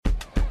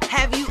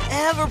Have you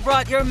ever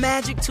brought your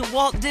magic to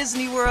Walt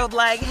Disney World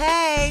like,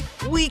 hey,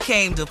 we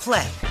came to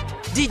play?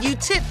 Did you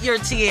tip your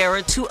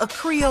tiara to a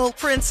Creole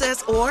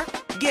princess or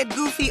get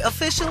goofy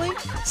officially?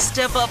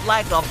 Step up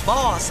like a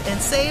boss and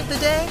save the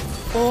day?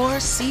 Or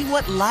see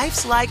what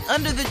life's like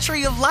under the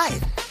tree of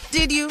life?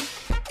 Did you?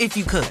 If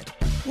you could.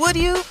 Would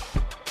you?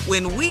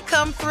 When we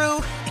come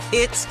through,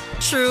 it's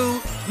true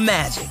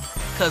magic.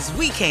 'Cause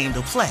we came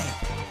to play.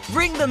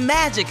 Bring the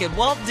magic at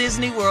Walt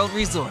Disney World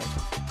Resort.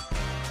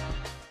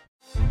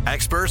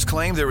 Experts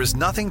claim there is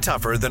nothing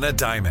tougher than a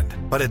diamond.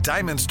 But at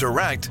Diamonds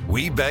Direct,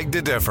 we beg to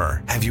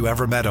differ. Have you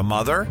ever met a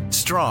mother?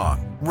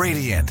 Strong,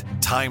 radiant,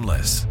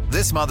 timeless.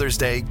 This Mother's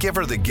Day, give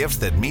her the gift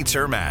that meets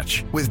her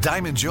match. With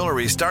diamond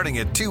jewelry starting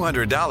at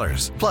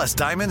 $200. Plus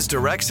Diamonds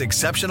Direct's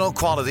exceptional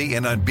quality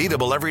and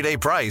unbeatable everyday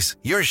price,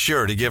 you're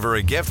sure to give her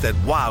a gift that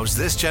wows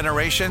this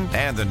generation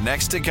and the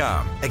next to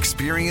come.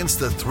 Experience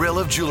the thrill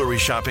of jewelry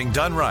shopping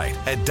done right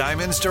at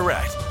Diamonds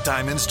Direct.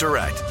 Diamonds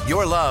Direct.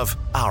 Your love,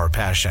 our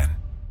passion.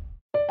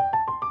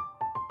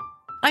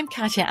 I'm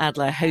Katya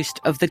Adler, host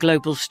of The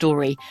Global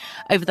Story.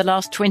 Over the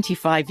last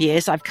 25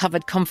 years, I've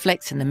covered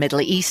conflicts in the Middle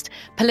East,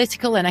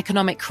 political and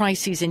economic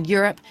crises in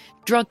Europe,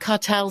 drug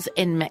cartels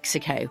in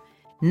Mexico.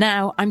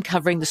 Now I'm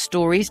covering the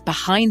stories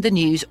behind the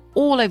news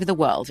all over the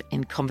world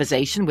in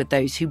conversation with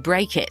those who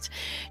break it.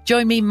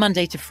 Join me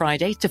Monday to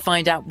Friday to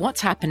find out what's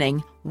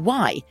happening,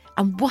 why,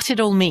 and what it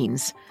all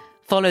means.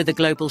 Follow The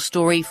Global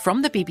Story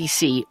from the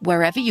BBC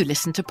wherever you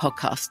listen to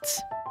podcasts.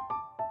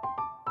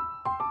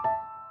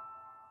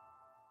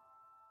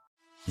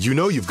 You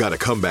know you've got a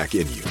comeback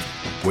in you.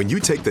 When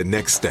you take the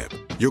next step,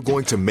 you're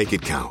going to make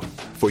it count.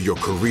 For your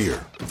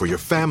career, for your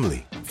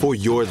family, for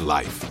your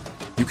life.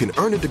 You can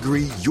earn a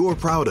degree you're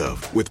proud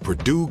of with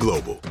Purdue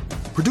Global.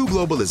 Purdue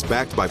Global is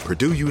backed by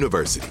Purdue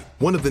University,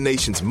 one of the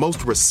nation's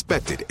most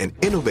respected and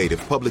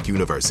innovative public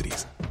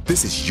universities.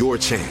 This is your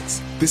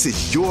chance. This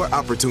is your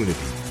opportunity.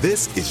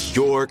 This is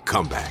your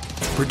comeback.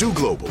 Purdue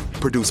Global,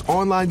 Purdue's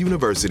online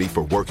university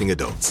for working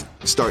adults.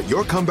 Start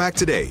your comeback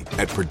today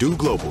at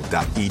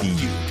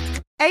purdueglobal.edu.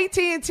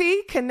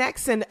 AT&T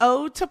connects an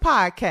ode to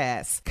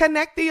podcasts.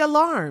 Connect the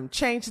alarm.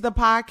 Change the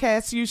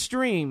podcast you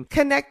stream.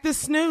 Connect the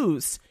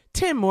snooze.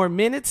 10 more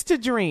minutes to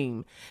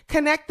dream.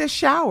 Connect the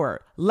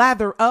shower.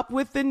 Lather up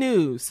with the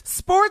news.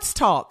 Sports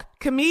talk,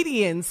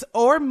 comedians,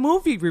 or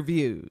movie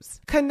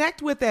reviews.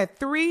 Connect with that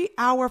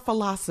 3-hour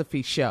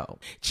philosophy show.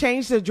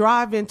 Change the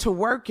drive into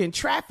work and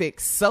traffic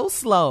so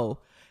slow.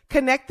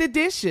 Connect the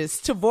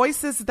dishes to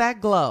voices that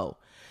glow.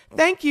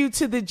 Thank you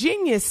to the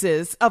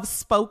geniuses of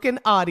spoken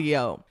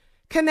audio.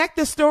 Connect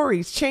the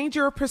stories, change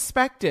your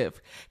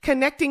perspective.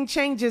 Connecting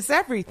changes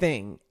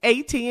everything.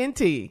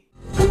 AT&T.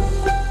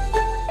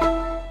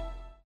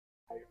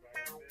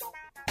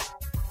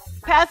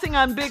 Passing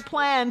on big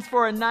plans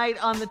for a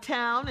night on the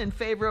town in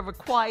favor of a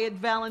quiet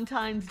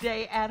Valentine's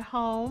Day at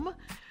home.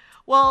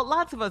 Well,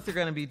 lots of us are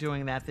going to be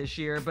doing that this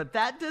year, but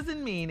that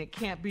doesn't mean it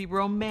can't be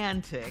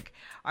romantic.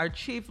 Our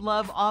Chief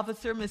Love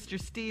Officer, Mr.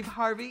 Steve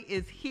Harvey,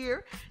 is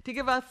here to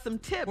give us some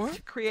tips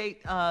to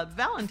create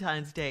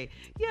Valentine's Day.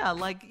 Yeah,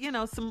 like,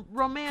 some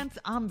romance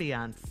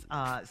ambiance,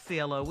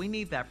 CLO. We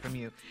need that from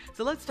you.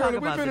 So let's talk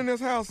about We've been in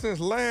this house since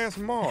last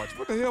March.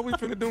 What the hell we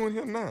finna do in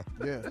here now?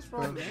 Yeah. That's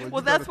right.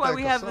 Well, that's why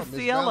we have the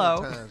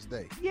CLO. Valentine's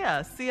Day.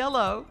 Yeah,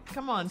 CLO.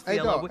 Come on,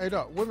 CLO. Hey,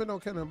 dog. Women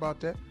don't care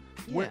about that.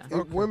 Yeah.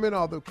 Women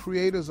are the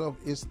creators of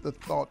it's the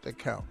thought that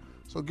count.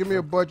 So give me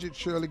a budget,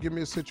 Shirley. Give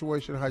me a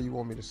situation how you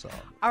want me to solve.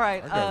 All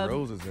right. I got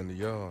roses in the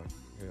yard.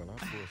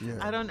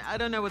 I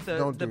don't know what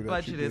the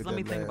budget is. Let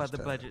me think about the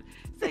budget.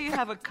 Say you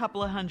have a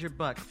couple of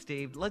 $100,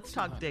 Steve. Let's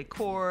talk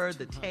decor,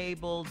 the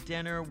table,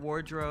 dinner,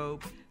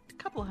 wardrobe. A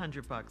couple of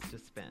 $100 to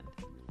spend.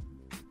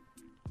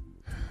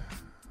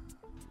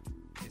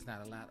 It's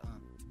not a lot.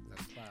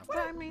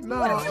 I mean,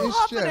 no,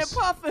 it's just,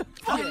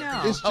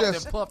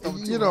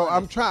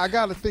 I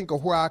got to think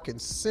of where I can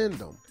send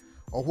them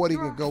or what he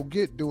can go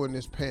get during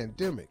this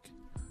pandemic.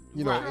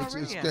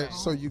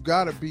 So you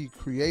got to be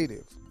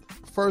creative.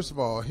 First of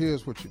all,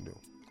 here's what you do.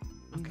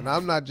 Okay. And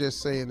I'm not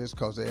just saying this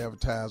because they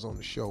advertise on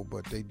the show,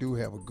 but they do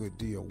have a good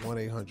deal,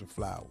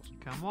 1-800-FLOWERS.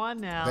 Come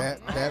on now.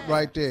 That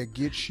right there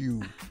gets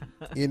you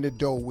in the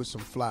door with some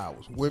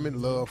flowers.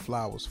 Women love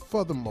flowers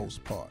for the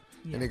most part.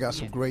 Yeah, and they got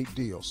some great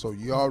deals. So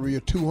you already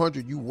at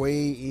 $200, you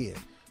way in.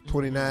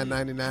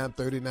 $29.99,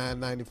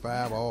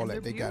 $39.95, all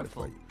that. They got it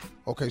for you.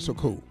 Okay, so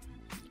cool.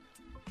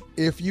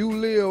 If you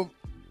live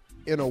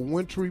in a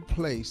wintry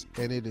place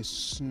and it is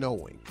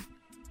snowing,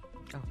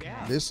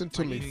 listen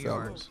to me,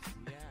 fellas.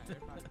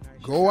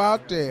 Go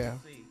out there,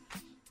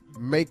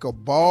 make a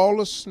ball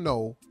of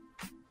snow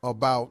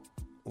about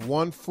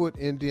 1 foot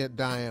in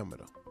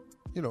diameter.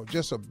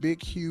 Just a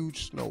big,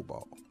 huge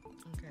snowball.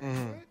 Okay.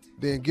 Mm-hmm.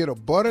 Then get a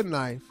butter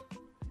knife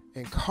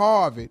and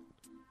carve it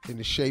in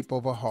the shape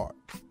of a heart.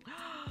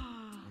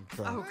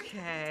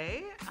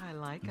 Okay, I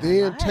like it.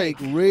 Then take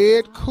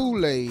red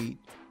Kool-Aid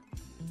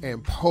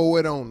and pour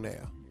it on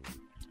there.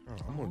 Oh,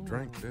 I'm going to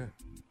drink that.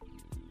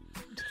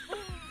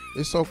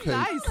 It's okay.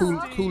 Nice.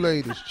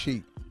 Kool-Aid is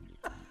cheap.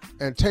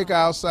 And take it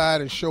outside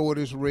and show it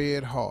this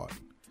red heart.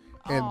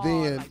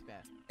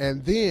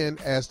 And then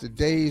as the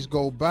days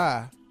go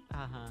by,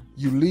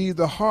 you leave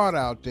the heart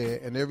out there,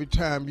 and every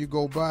time you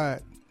go by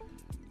it,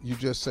 you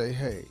just say,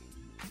 hey,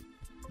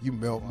 you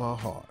melt my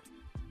heart.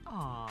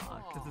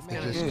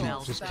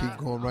 And just keep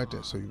going right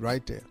there. So you're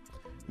right there.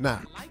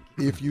 Now,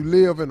 if you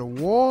live in a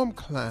warm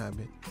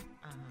climate,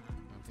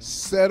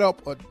 set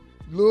up a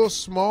little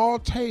small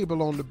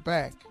table on the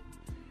back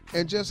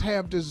and just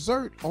have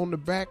dessert on the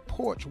back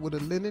porch with a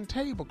linen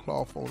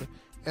tablecloth on it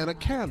and a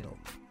candle.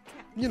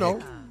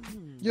 Look,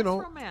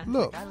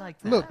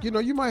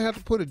 you might have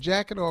to put a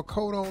jacket or a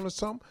coat on or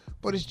something,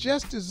 but it's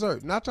just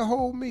dessert, not the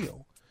whole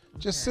meal.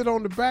 Just sit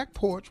on the back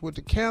porch with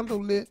the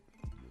candle lit,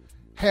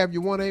 have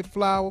your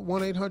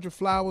 1-800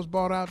 flowers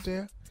bought out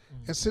there,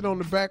 and sit on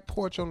the back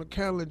porch on the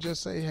candle and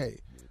just say, hey,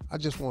 I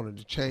just wanted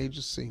to change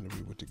the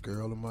scenery with the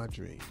girl of my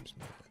dreams,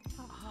 man.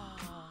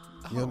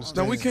 You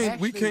understand? No,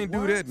 we can't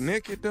do that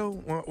naked though.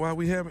 While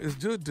we have it's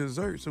just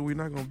dessert, so we're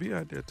not gonna be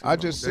out there too long. I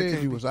just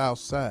said you was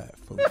outside.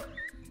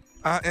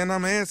 And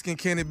I'm asking,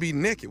 can it be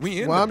naked?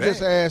 I'm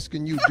just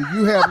asking you, do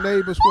you have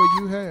neighbors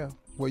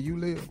where you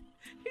live?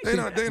 They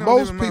don't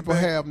most people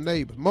have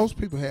neighbors. Most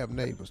people have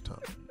neighbors, Tom.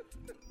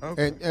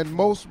 Okay. And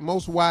most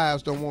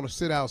wives don't want to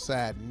sit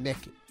outside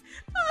naked.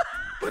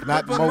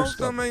 But most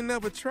of them ain't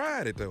never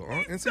tried it though.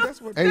 And see,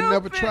 that's what ain't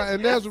never tried.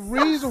 And there's a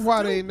reason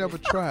why they ain't never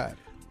tried it.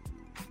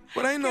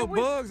 But ain't no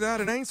bugs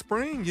out. It ain't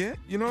spring yet.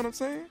 You know what I'm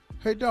saying?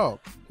 Hey, dog,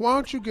 why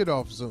don't you get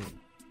off Zoom?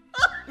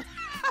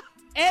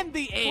 And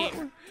the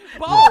air.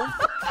 Both.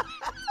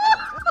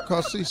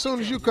 Because, see, as soon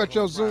as you cut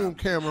your Zoom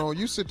camera on,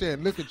 you sit there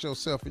and look at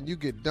yourself and you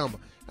get dumber.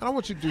 And I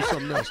want you to do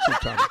something else too,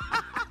 Tommy.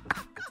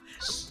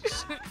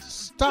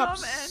 Stop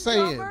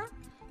saying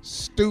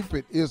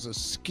stupid is a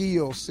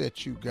skill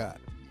set you got.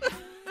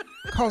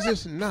 Because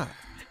it's not.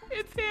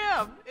 It's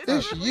him.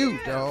 It's you,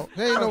 dog.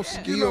 There ain't no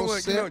skill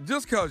set.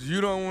 Just because you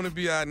don't want to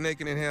be out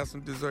naked and have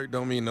some dessert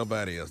don't mean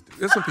nobody else do.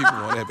 There's some people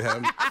want to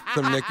have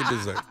some naked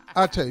dessert.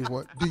 I tell you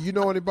what. Do you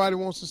know anybody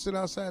wants to sit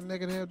outside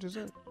naked and have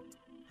dessert?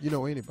 You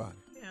know anybody?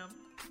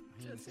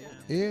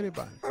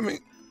 Anybody?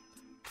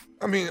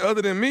 I mean,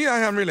 other than me, I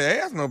haven't really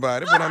asked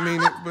nobody.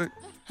 But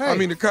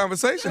the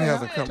conversation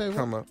hasn't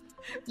come up.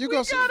 We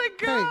gotta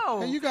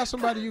go. Hey, you got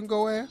somebody you can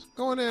go ask?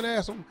 Go in there and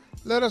ask them.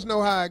 Let us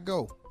know how it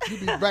go. You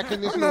be back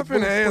in this. I'm not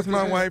finna ask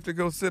my wife to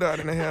go sit out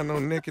and have no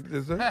naked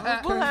dessert.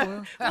 We'll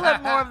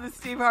have more of the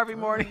Steve Harvey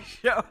Morning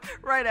Show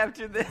right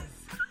after this.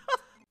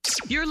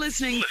 You're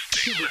listening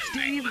to the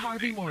Steve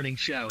Harvey Morning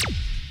Show.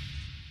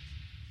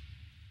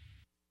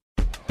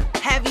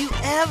 Have you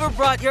ever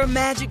brought your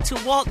magic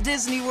to Walt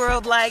Disney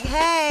World like,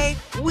 hey,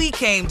 we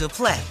came to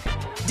play?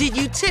 Did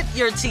you tip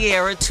your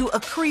tiara to a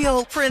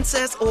Creole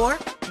princess or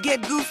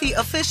get goofy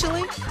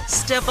officially?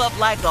 Step up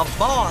like a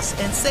boss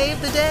and save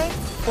the day?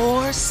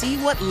 Or see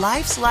what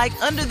life's like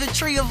under the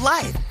tree of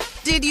life?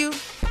 Did you?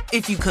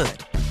 If you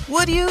could.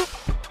 Would you?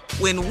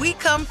 When we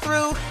come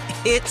through,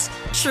 it's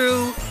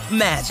true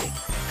magic.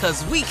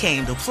 'Cause we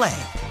came to play.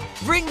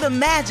 Bring the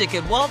magic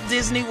at Walt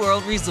Disney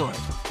World Resort.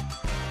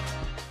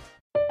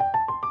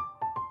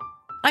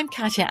 I'm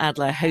Katya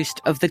Adler, host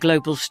of The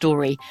Global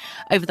Story.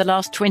 Over the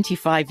last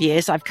 25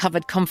 years, I've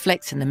covered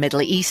conflicts in the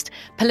Middle East,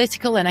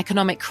 political and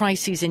economic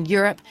crises in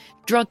Europe,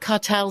 drug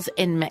cartels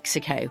in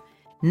Mexico.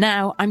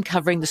 Now I'm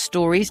covering the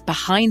stories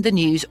behind the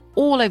news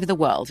all over the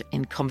world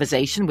in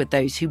conversation with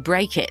those who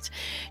break it.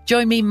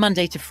 Join me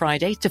Monday to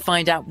Friday to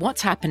find out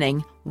what's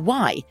happening,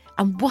 why,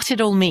 and what it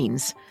all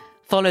means.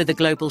 Follow The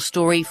Global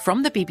Story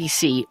from the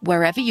BBC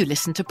wherever you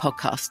listen to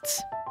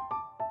podcasts.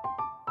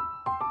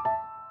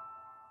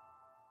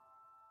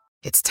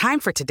 It's time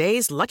for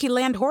today's Lucky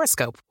Land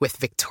horoscope with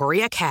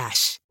Victoria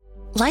Cash.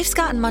 Life's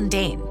gotten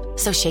mundane,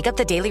 so shake up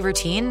the daily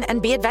routine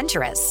and be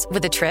adventurous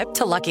with a trip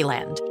to Lucky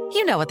Land.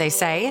 You know what they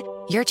say,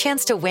 your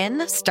chance to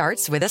win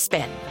starts with a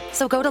spin.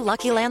 So go to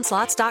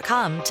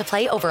LuckyLandSlots.com to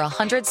play over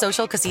 100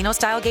 social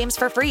casino-style games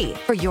for free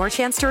for your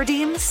chance to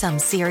redeem some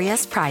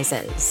serious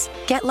prizes.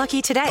 Get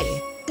lucky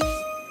today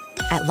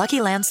at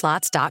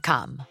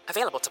LuckyLandSlots.com.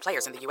 Available to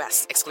players in the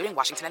U.S., excluding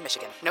Washington and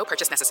Michigan. No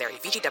purchase necessary.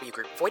 VGW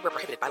Group. Void where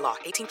prohibited by law.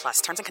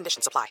 18+. Terms and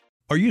conditions apply.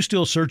 Are you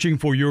still searching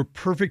for your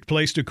perfect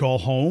place to call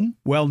home?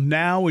 Well,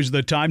 now is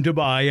the time to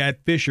buy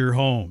at Fisher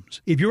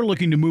Homes. If you're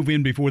looking to move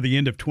in before the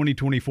end of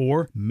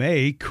 2024,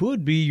 May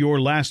could be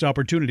your last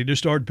opportunity to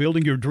start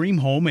building your dream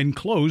home and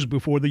close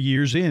before the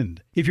year's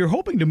end. If you're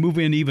hoping to move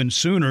in even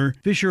sooner,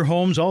 Fisher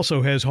Homes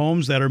also has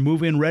homes that are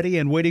move-in ready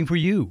and waiting for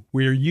you,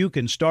 where you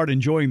can start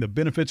enjoying the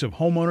benefits of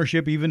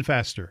homeownership even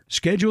faster.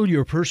 Schedule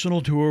your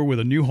personal tour with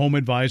a new home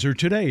advisor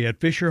today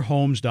at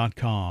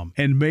FisherHomes.com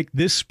and make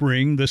this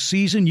spring the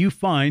season you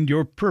find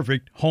your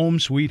perfect home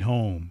sweet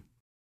home.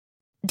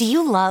 Do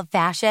you love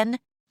fashion?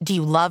 Do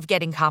you love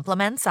getting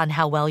compliments on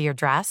how well you're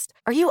dressed?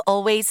 Are you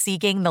always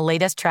seeking the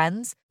latest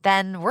trends?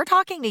 Then we're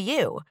talking to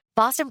you.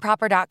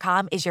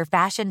 BostonProper.com is your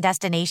fashion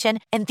destination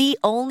and the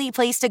only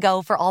place to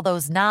go for all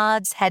those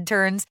nods, head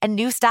turns, and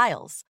new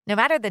styles. No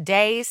matter the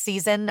day,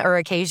 season, or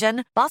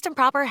occasion, Boston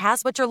Proper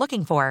has what you're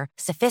looking for.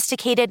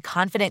 Sophisticated,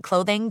 confident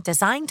clothing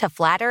designed to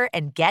flatter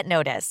and get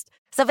noticed.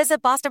 So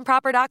visit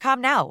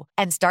bostonproper.com now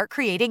and start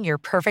creating your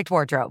perfect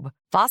wardrobe.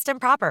 Boston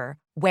Proper.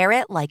 Wear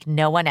it like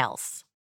no one else.